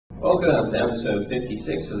Welcome to episode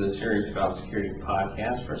 56 of the Serious About Security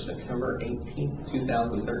podcast for September 18th,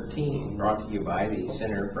 2013, brought to you by the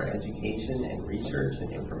Center for Education and Research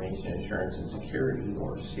in Information Assurance and Security,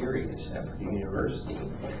 or CERIAS, at Purdue University.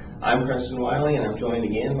 I'm Preston Wiley, and I'm joined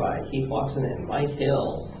again by Keith Watson and Mike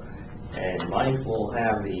Hill. And Mike will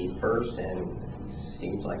have the first and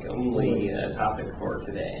seems like only topic for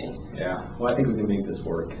today. Yeah, well, I think we can make this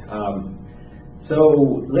work.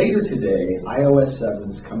 So later today, iOS 7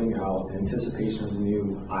 is coming out in anticipation of the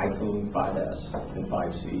new iPhone 5S and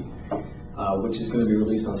 5C, which is going to be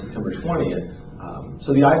released on September 20th.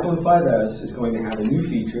 So the iPhone 5S is going to have a new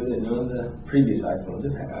feature that none of the previous iPhones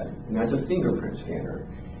have had, and that's a fingerprint scanner.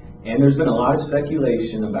 And there's been a lot of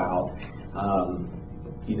speculation about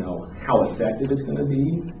how effective it's going to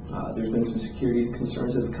be. There's been some security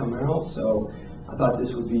concerns that have come out, so I thought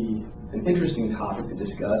this would be an interesting topic to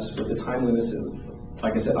discuss with the timeliness of,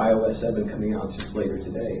 like I said, iOS 7 coming out just later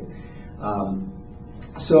today.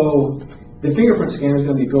 So the fingerprint scanner is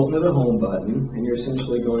going to be built into the home button, and you're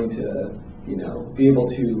essentially going to, be able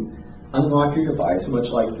to unlock your device, much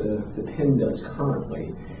like the PIN does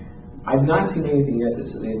currently. I've not seen anything yet that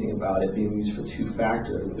says anything about it being used for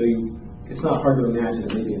two-factor. It's not hard to imagine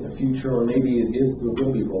that maybe in the future, or maybe it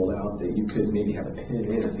will be rolled out, that you could maybe have a PIN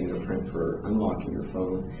and a fingerprint for unlocking your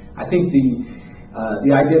phone. I think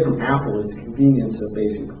the idea from Apple is the convenience of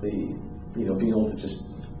basically, being able to just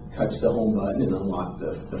touch the home button and unlock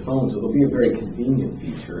the phone. So it'll be a very convenient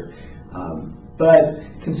feature. But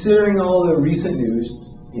considering all the recent news,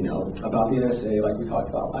 about the NSA, like we talked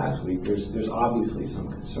about last week, there's obviously some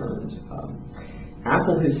concerns.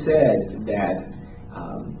 Apple has said that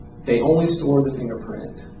they only store the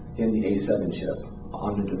fingerprint in the A7 chip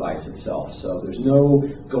on the device itself. So there's no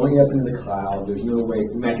going up into the cloud, there's no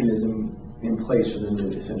mechanism in place for them to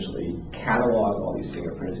essentially catalog all these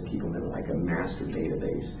fingerprints and keep them in like a master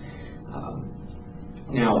database.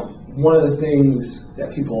 Now, one of the things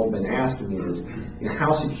that people have been asking me is,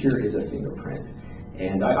 how secure is a fingerprint?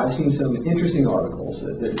 And I've seen some interesting articles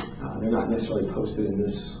that they're not necessarily posted in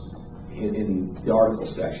the article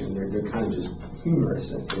section. They're kind of just humorous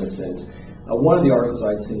in a sense. One of the articles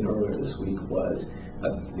I'd seen earlier this week was,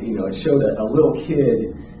 it showed a little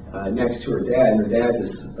kid next to her dad, and her dad's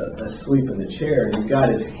asleep in the chair, and he's got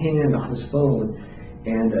his hand on his phone,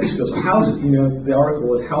 and she goes, the article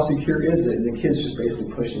was, how secure is it? And the kid's just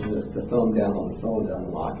basically pushing the thumb down on the phone to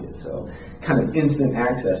unlock it. So kind of instant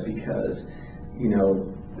access because,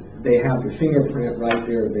 they have the fingerprint right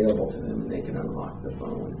there available to them, and they can unlock the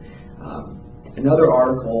phone. Another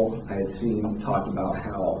article I had seen talked about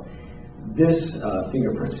how this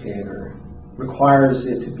fingerprint scanner requires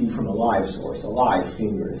it to be from a live source, a live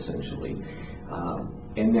finger essentially,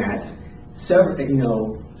 and that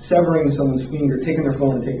severing someone's finger, taking their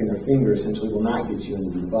phone and taking their finger essentially will not get you into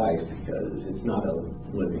the device because it's not a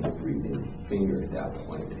living, breathing finger at that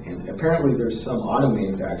point. And apparently there's some auto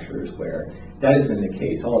manufacturers where that has been the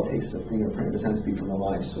case. All it takes is a fingerprint. It doesn't have to be from a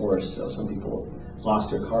live source, so some people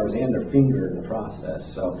lost their cars and their finger in the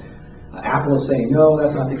process. So Apple is saying, no,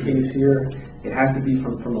 that's not the case here. It has to be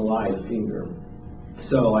from a live finger.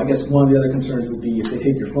 So I guess one of the other concerns would be if they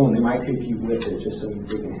take your phone, they might take you with it just so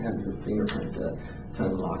they can have your fingerprint to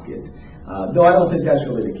unlock it. Though I don't think that's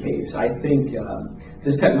really the case. I think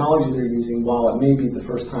this technology they're using, while it may be the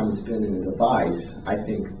first time it's been in a device, I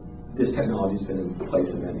think this technology has been in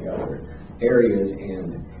place in many other areas,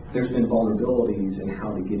 and there's been vulnerabilities in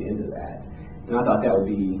how to get into that. And I thought that would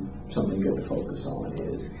be something good to focus on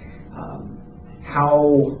is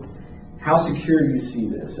how secure do you see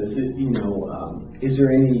this? Is it, is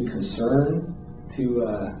there any concern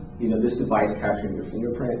to, this device capturing your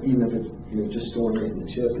fingerprint, even if it's just storing it in the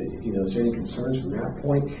chip? Is there any concerns from that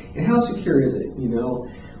point? And how secure is it?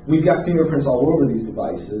 We've got fingerprints all over these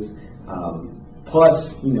devices.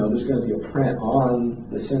 Plus, there's going to be a print on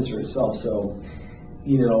the sensor itself. So,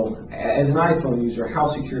 as an iPhone user, how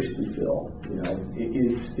secure should we feel?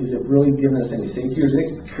 Is it really giving us any safety, or is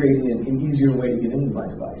it creating an easier way to get into my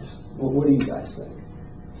device? What do you guys think?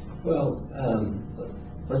 Well,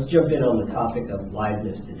 let's jump in on the topic of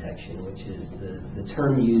liveness detection, which is the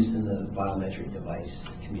term used in the biometric device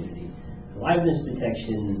community. Liveness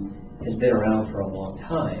detection has been around for a long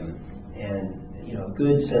time, and a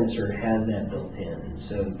good sensor has that built in.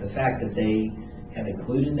 So the fact that they have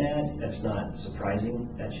included that's not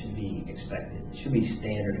surprising. That should be expected. It should be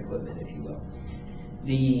standard equipment, if you will.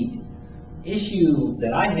 The issue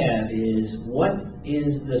that I have is, what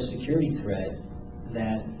is the security threat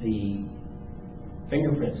that the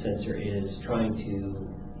fingerprint sensor is trying to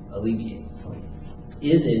alleviate?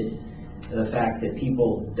 Is it the fact that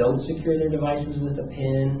people don't secure their devices with a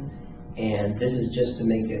PIN and this is just to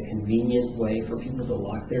make a convenient way for people to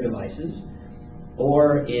lock their devices?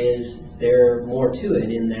 Or is there more to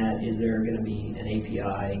it in that, is there going to be an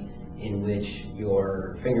API in which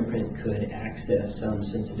your fingerprint could access some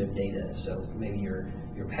sensitive data? So maybe your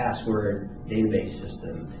password database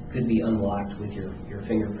system could be unlocked with your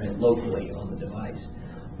fingerprint locally on the device.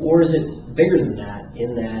 Or is it bigger than that,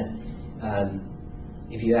 in that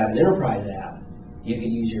if you have an enterprise app, you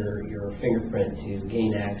could use your fingerprint to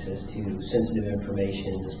gain access to sensitive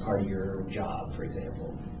information as part of your job, for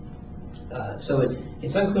example. So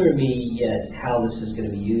it's unclear to me yet how this is going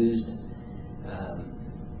to be used,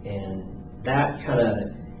 and that kind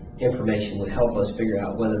of information would help us figure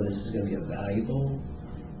out whether this is going to be a valuable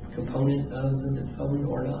component of the phone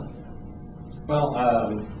or not. Well,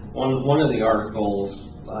 one of the articles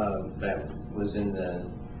that was in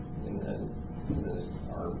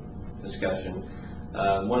our discussion,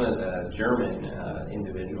 one of the German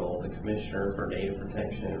individual, the Commissioner for Data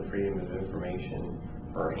Protection and Freedom of Information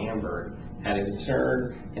for Hamburg, had a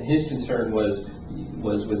concern, and his concern was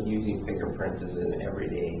with using fingerprints as an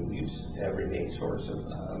everyday source of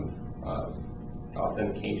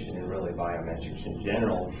authentication and really biometrics in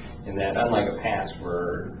general, and that unlike a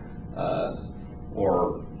password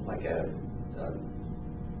or like a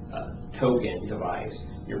token device,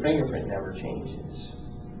 your fingerprint never changes.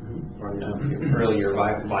 Or really your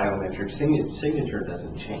biometric signature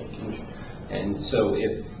doesn't change. And so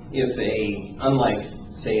if unlike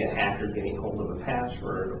say a hacker getting hold of a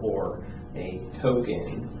password or a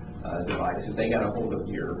token device, if they got a hold of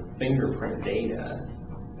your fingerprint data,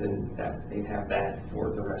 then they'd have that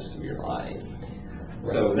for the rest of your life.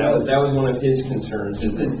 Right. So that was one of his concerns.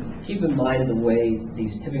 Keep in mind the way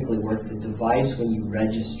these typically work. The device, when you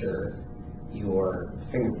register your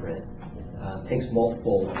fingerprint, takes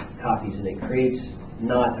multiple copies, and it creates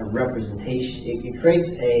not a representation. It creates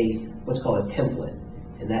what's called a template,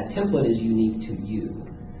 and that template is unique to you.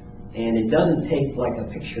 And it doesn't take like a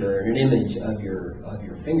picture or an image of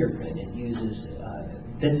your fingerprint. It uses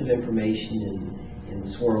bits of information and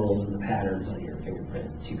swirls and the patterns on your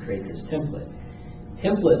fingerprint to create this template.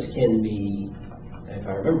 Templates can be, if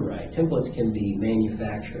I remember right, templates can be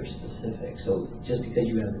manufacturer specific. So just because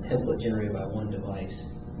you have a template generated by one device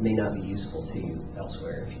may not be useful to you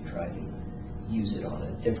elsewhere if you try to use it on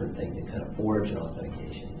a different thing to kind of forge an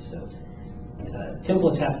authentication. So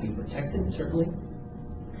templates have to be protected, certainly,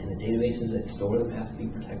 and the databases that store them have to be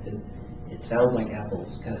protected. It sounds like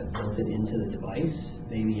Apple's kind of built it into the device,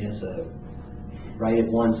 maybe as a write it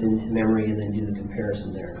once into memory and then do the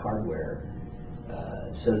comparison there in hardware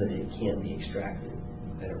so that it can't be extracted.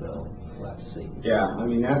 I don't know. We'll have to see. Yeah, I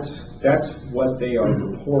mean, that's what they are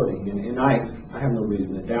reporting, and I have no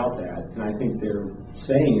reason to doubt that, and I think they're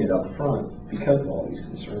saying it up front because of all these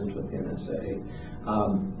concerns with the NSA.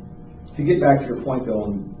 To get back to your point, though,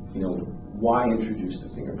 on why introduce the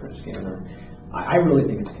fingerprint scanner, I really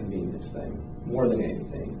think it's a convenience thing more than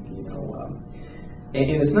anything.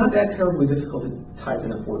 And it's not that terribly difficult to type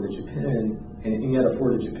in a 4-digit PIN, and yet a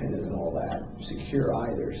 4-digit PIN isn't all that secure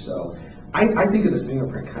either. So I think of the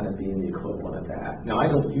fingerprint kind of being the equivalent of that. Now, I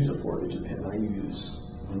don't use a 4-digit PIN. I use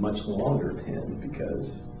a much longer PIN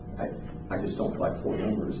because I just don't feel like 4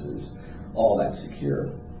 numbers is all that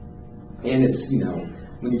secure. And it's,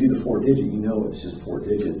 when you do the 4-digit, it's just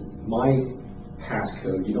 4-digit. My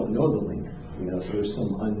passcode, you don't know the length, so there's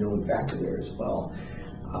some unknown factor there as well.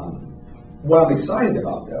 What I'm excited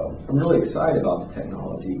about, though, I'm really excited about the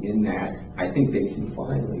technology in that I think they can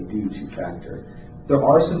finally do 2-factor. There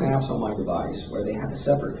are some apps on my device where they have a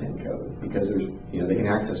separate PIN code because there's, they can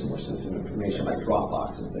access more sensitive information like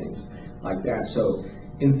Dropbox and things like that. So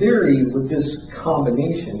in theory, with this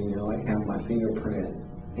combination, I can have my fingerprint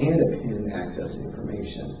and a PIN accessing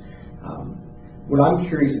information. What I'm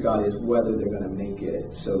curious about is whether they're going to make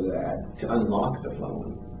it so that to unlock the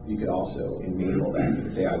phone, you could also enable that. You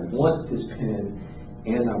could say, I want this PIN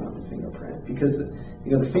and I want the fingerprint. Because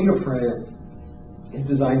the fingerprint is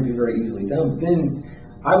designed to be very easily done. Then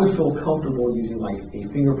I would feel comfortable using like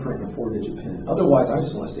a fingerprint and a 4-digit PIN. Otherwise, I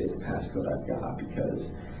just want to stay with the passcode I've got because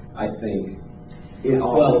I think it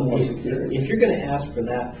offers more security. If you're going to ask for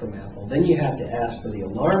that from Apple, then you have to ask for the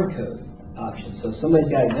alarm code option. So if somebody's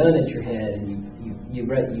got a gun at your head and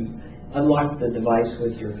you unlock the device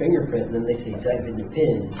with your fingerprint, and then they say type in your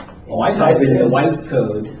PIN. Oh, I type in the white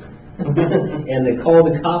code, and they call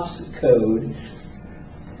the cops code.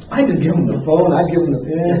 I just give them the phone. I give them the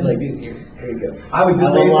PIN. It's like, here you go. I would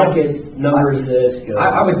disable unlock it. Numbers this. Go.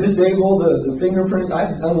 I would disable the fingerprint.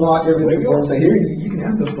 I'd unlock everything for them. Say, here, you can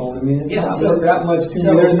have the phone. I mean, it's not that much to me.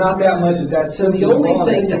 There's not that much of that. So the only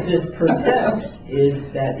thing that this protects is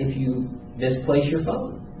that if you misplace your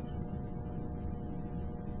phone,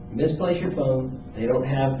 misplace your phone, they don't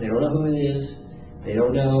know who it is, they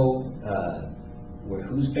don't know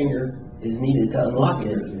whose finger is needed to unlock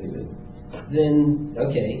it, then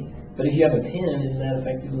okay. But if you have a PIN, isn't that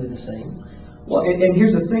effectively the same? Well, and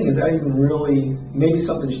here's the thing, is that even really, maybe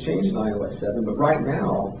something's changed in iOS 7, but right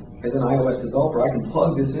now, as an iOS developer, I can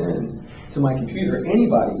plug this in to my computer,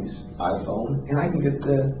 anybody's iPhone, and I can get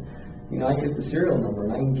the, I get the serial number,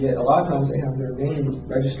 and I can get, a lot of times they have their name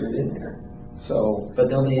registered in there. So, but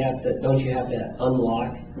don't you have to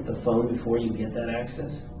unlock the phone before you get that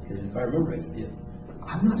access? Because if I remember it, you do.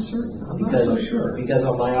 I'm not certain. I'm not so sure. Because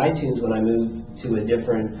on my iTunes, when I moved to a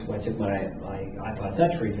different, when I took my iPod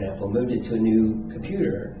Touch, for example, moved it to a new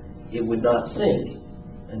computer, it would not sync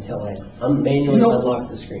until I manually unlocked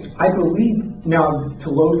the screen. I believe, now, to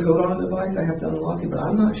load code on a device, I have to unlock it, but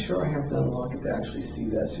I'm not sure I have to unlock it to actually see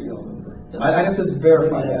that serial number. I'd have to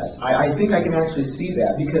verify that. I think I can actually see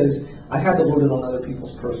that, because I had to load it on other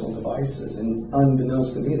people's personal devices, and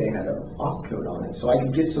unbeknownst to me, they had an opcode on it. So I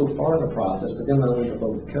could get so far in the process, but then when I went to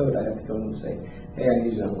load the code, I'd have to go in and say, hey, I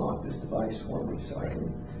need you to unlock this device for me so I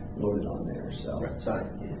can load it on there. So, Sorry.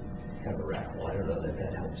 Kind of a raffle. I don't know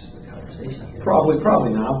that helps the conversation here.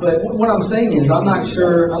 Probably not. But what I'm saying is, I'm not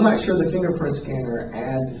sure the fingerprint scanner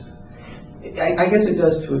adds. I guess it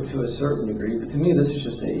does to a certain degree, but to me, this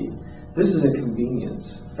is a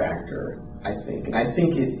convenience factor, I think, and I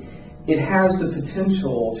think it has the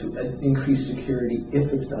potential to increase security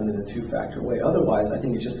if it's done in a two-factor way. Otherwise, I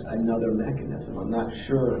think it's just another mechanism. I'm not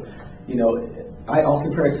sure. I'll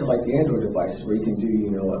compare it to like the Android devices where you can do,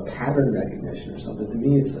 a pattern recognition or something. To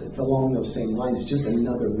me, it's along those same lines. It's just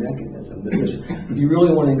another mechanism. If you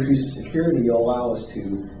really want to increase the security, you'll allow us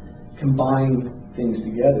to combine things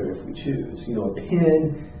together if we choose. A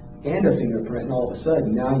PIN and a fingerprint, and all of a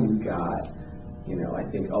sudden now you've got, I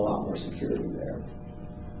think a lot more security there.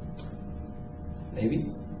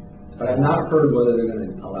 Maybe. But I've not heard whether they're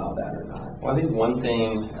going to allow that or not. Well, I think one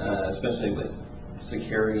thing, especially with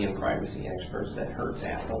security and privacy experts, that hurts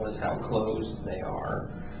Apple is how closed they are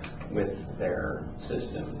with their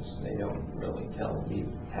systems. They don't really tell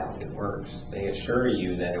you how it works. They assure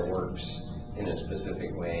you that it works in a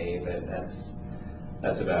specific way, but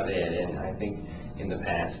that's about it. And I think in the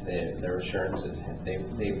past, their assurances,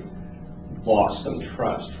 they've lost some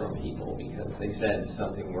trust from people because they said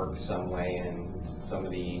something worked some way and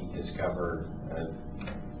somebody discovered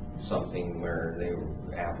something where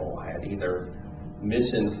Apple had either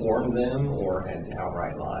misinformed them or had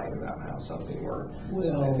outright lied about how something worked.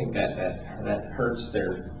 Well, I think that hurts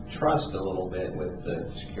their trust a little bit with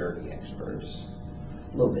the security experts.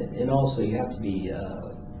 A little bit, and also you have to be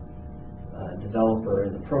a developer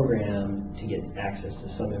in the program to get access to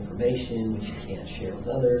some information which you can't share with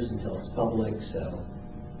others until it's public. So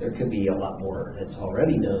there could be a lot more that's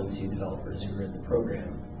already known to developers who are in the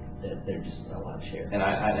program that they're just not allowed to share. And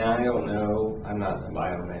I don't know, I'm not a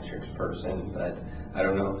biometrics person, but I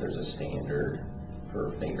don't know if there's a standard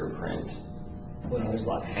for fingerprint. Well, there's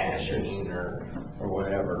lots of hashing or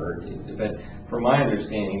whatever. But from my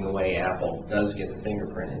understanding, the way Apple does get the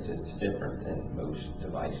fingerprint is it's different than most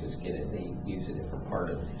devices get it. They use a different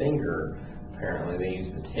part of the finger. Apparently they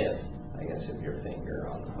use the tip, I guess, of your finger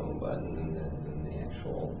on the home button than the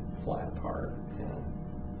actual flat part.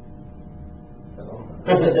 So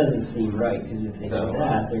that doesn't seem right, because if they do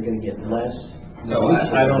that, they're going to get less. So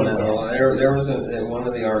I don't know. There was one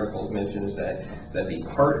of the articles mentions that the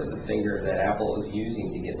part of the finger that Apple is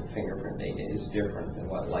using to get the fingerprint data is different than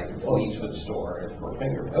what like police would store for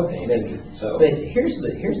fingerprint. Okay, maybe. So, but here's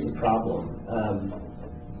the problem.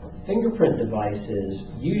 Fingerprint devices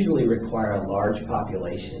usually require a large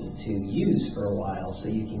population to use for a while, so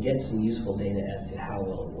you can get some useful data as to how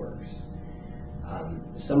well it works.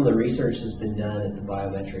 Some of the research that's been done at the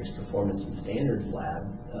Biometrics Performance and Standards Lab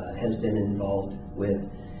has been involved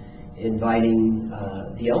with inviting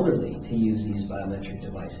the elderly to use these biometric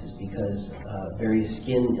devices because various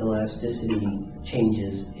skin elasticity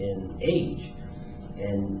changes in age.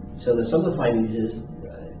 And so some of the findings is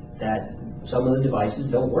that some of the devices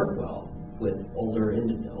don't work well with older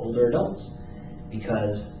adults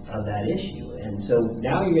because of that issue. And so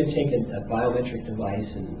now you're going to take a biometric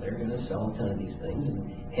device and they're going to sell a ton of these things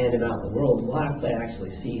and hand them out in the world. We'll have to actually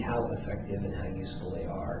see how effective and how useful they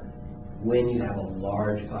are when you have a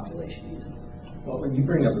large population using them. Well, you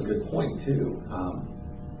bring up a good point too.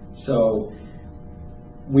 So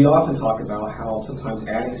we often talk about how sometimes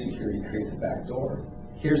adding security creates a backdoor.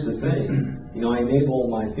 Here's the thing, I enable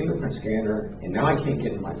my fingerprint scanner and now I can't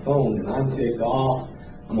get in my phone and I'm ticked off.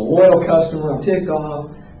 I'm a loyal customer, I'm ticked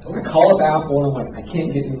off. I call up Apple and I'm like, I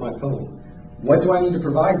can't get into my phone. What do I need to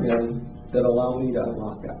provide them that allow me to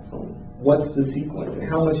unlock that phone? what's the sequence and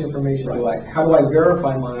how much information how do I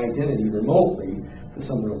verify my identity remotely to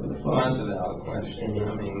someone over the phone? Well, that's a valid question.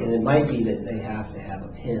 And it might be that they have to have a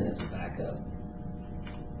PIN as a backup.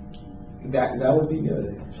 That would be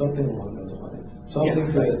good. Something along those lines. Something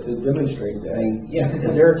to demonstrate that. Yeah,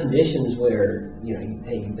 because there are conditions where, you know,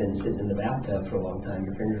 hey, you've been sitting in the bathtub for a long time,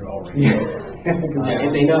 your fingers are all red.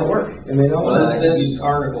 It may not work. It may not work. This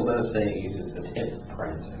article does say it uses the tip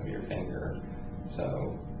print of your finger.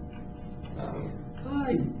 So,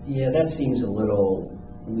 yeah, that seems a little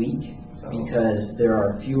weak because there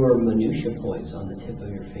are fewer minutia points on the tip of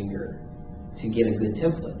your finger to get a good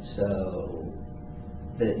template. So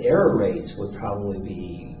the error rates would probably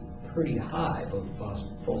be pretty high, both false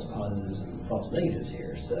positives and false negatives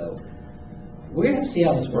here. So we're going to have to see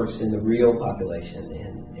how this works in the real population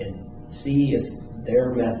and see if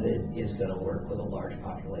their method is going to work with a large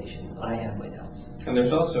population. I have my doubts. and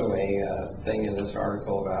there's also a thing in this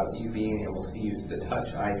article about you being able to use the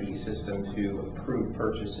Touch ID system to approve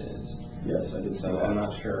purchases. Yes, I did see So that. I'm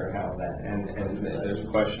not sure how that, and there's a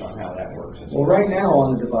question on how that works as Well, right now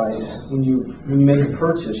on the device, when you make a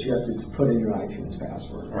purchase, you have to put in your iTunes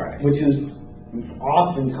password, Right. which is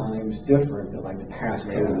oftentimes different than like the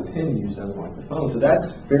passcode and the PIN used on like the phone. So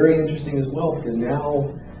that's very interesting as well because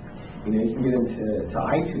now, you know, you can get into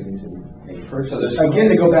iTunes and make purchases. Again,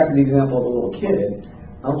 to go back to the example of a little kid,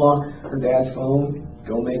 unlock her dad's phone,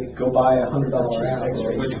 go buy $100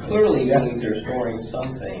 app. Which clearly means they're storing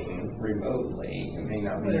something remotely. It may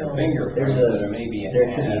not be your fingerprint, but it may be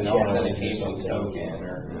an authentication token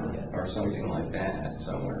or something like that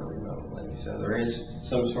somewhere remotely. So there is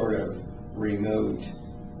some sort of remote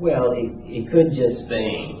It could just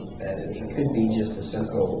thing that is. It could be just a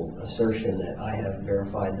simple assertion that I have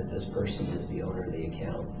verified that this person is the owner of the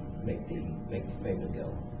account. Make the payment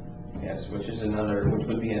go. Yes, which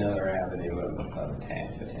would be another avenue of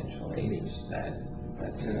attack potentially.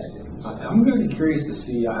 That system. I'm going to be curious to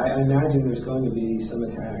see. I imagine there's going to be some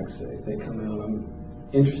attacks if they come out. I'm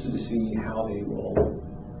interested to see how they will,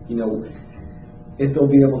 you know, if they'll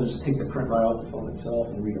be able to just take the print right off the phone itself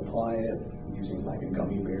and reapply it using like a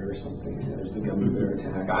gummy bear or something. There's the gummy bear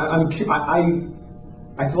attack.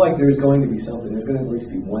 I feel like there's going to be something. There's going to at least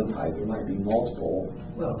be one type. There might be multiple.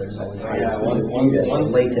 Well, there's always Once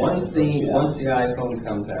the iPhone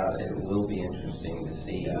comes out, it will be interesting to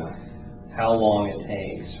see how long it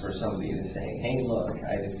takes for somebody to say, "Hey, look,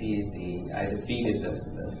 I defeated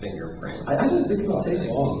the fingerprint." I don't think it'll take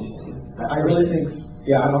long. I really think.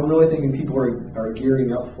 Yeah, I'm really thinking people are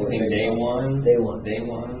gearing up for it. You think day one? Day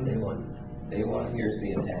one. Here's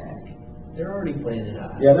the attack. They're already planning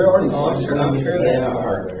out. Yeah, they're already. I'm sure they are.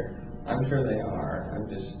 Hardware. I'm sure they are.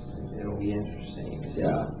 It'll be interesting to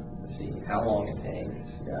see how long it takes.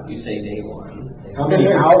 Yeah. You say day one. How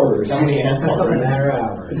many hours? How many hours? It's a matter of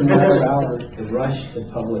hours. It's a matter of hours. It's a rush to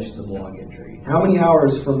publish the blog entry. How many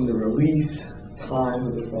hours from the release time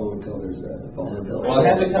of the phone until there's a vulnerability? Well, it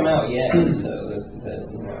hasn't come out yet, so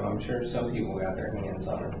I'm sure some people got their hands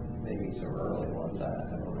on it. Maybe some early ones. I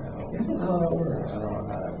don't know. I don't know how that works. I don't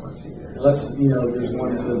know how that works either. Unless, there's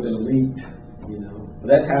ones that have been leaked, But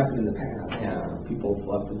that's happened in the past. Yeah. People have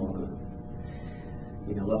left them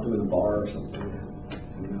left them in a bar or something.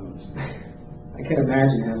 Who knows? I can't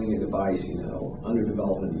imagine having a device, under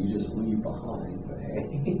development that you just leave behind, but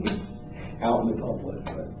hey, out in the public.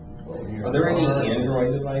 But Are there any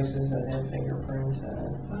Android devices that have fingerprints?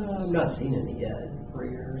 I've not seen any yet.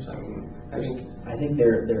 Readers? I think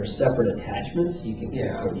there are separate attachments you can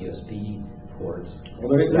get from USB ports. Well,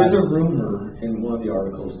 there's a rumor in one of the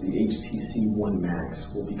articles the HTC One Max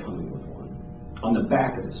will be coming with one on the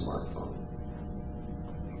back of the smartphone.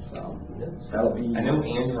 So that'll be. I know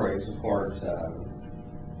Android supports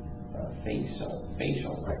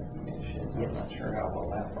facial recognition. Yes. I'm not sure how well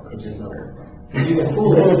that works. It does not work. You can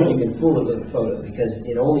fool it. You can fool it with a photo because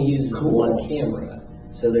it only uses one camera,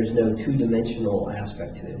 so there's no two-dimensional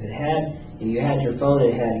aspect to it. If you had your phone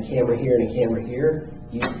and it had a camera here and a camera here,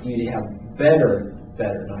 you'd have better,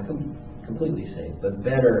 not completely safe, but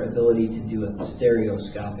better ability to do a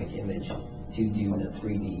stereoscopic image to do the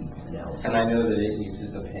 3D analysis. And I know that it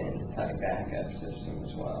uses a PIN type backup system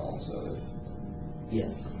as well. So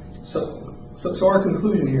yes. So our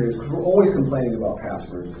conclusion here is, because we're always complaining about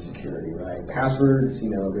passwords and security, right? Passwords,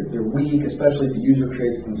 they're weak, especially if the user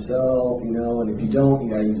creates themselves, and if you don't, you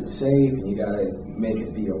gotta use it safe, and you gotta make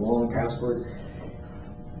it be a long password.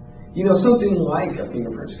 Something like a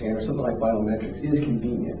fingerprint scanner, something like biometrics is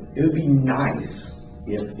convenient. It would be nice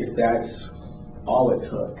if that's all it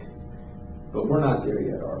took. But we're not there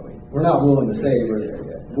yet, are we? We're not willing to say we're there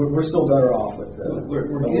yet. We're still better off with We're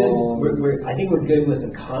good. I think we're good with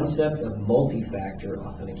the concept of multi-factor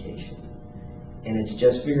authentication. and it's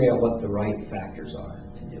just figuring out what the right factors are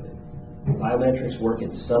to do it. Biometrics work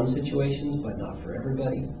in some situations, but not for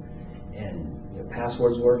everybody. And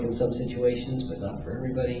passwords work in some situations, but not for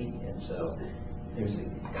everybody. And so there's a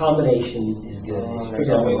combination is good. It's There's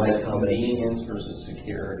figure out the always right that combination. convenience versus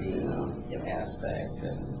security Yep. aspect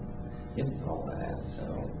and all that,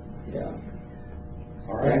 so. Yeah.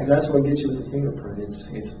 All And right. that's what gets you with the fingerprint.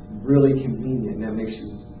 It's really convenient, and that makes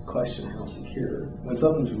you question how secure. When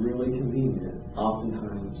something's really convenient,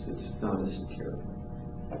 oftentimes it's not as secure.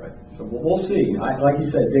 Right. So we'll see. Like you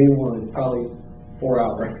said, day one, probably 4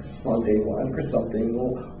 hours on day one or something.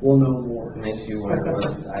 We'll know more. It makes you wonder what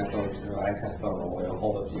iPhone will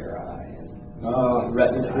hold up to your eye.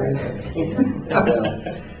 Retina screen.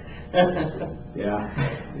 Yeah.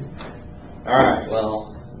 All right,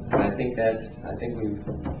 well, I think we've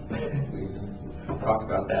talked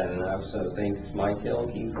about that enough, so thanks Mike Hill,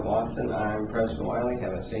 Keith Watson, I'm Preston Wiley,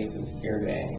 have a safe and secure day.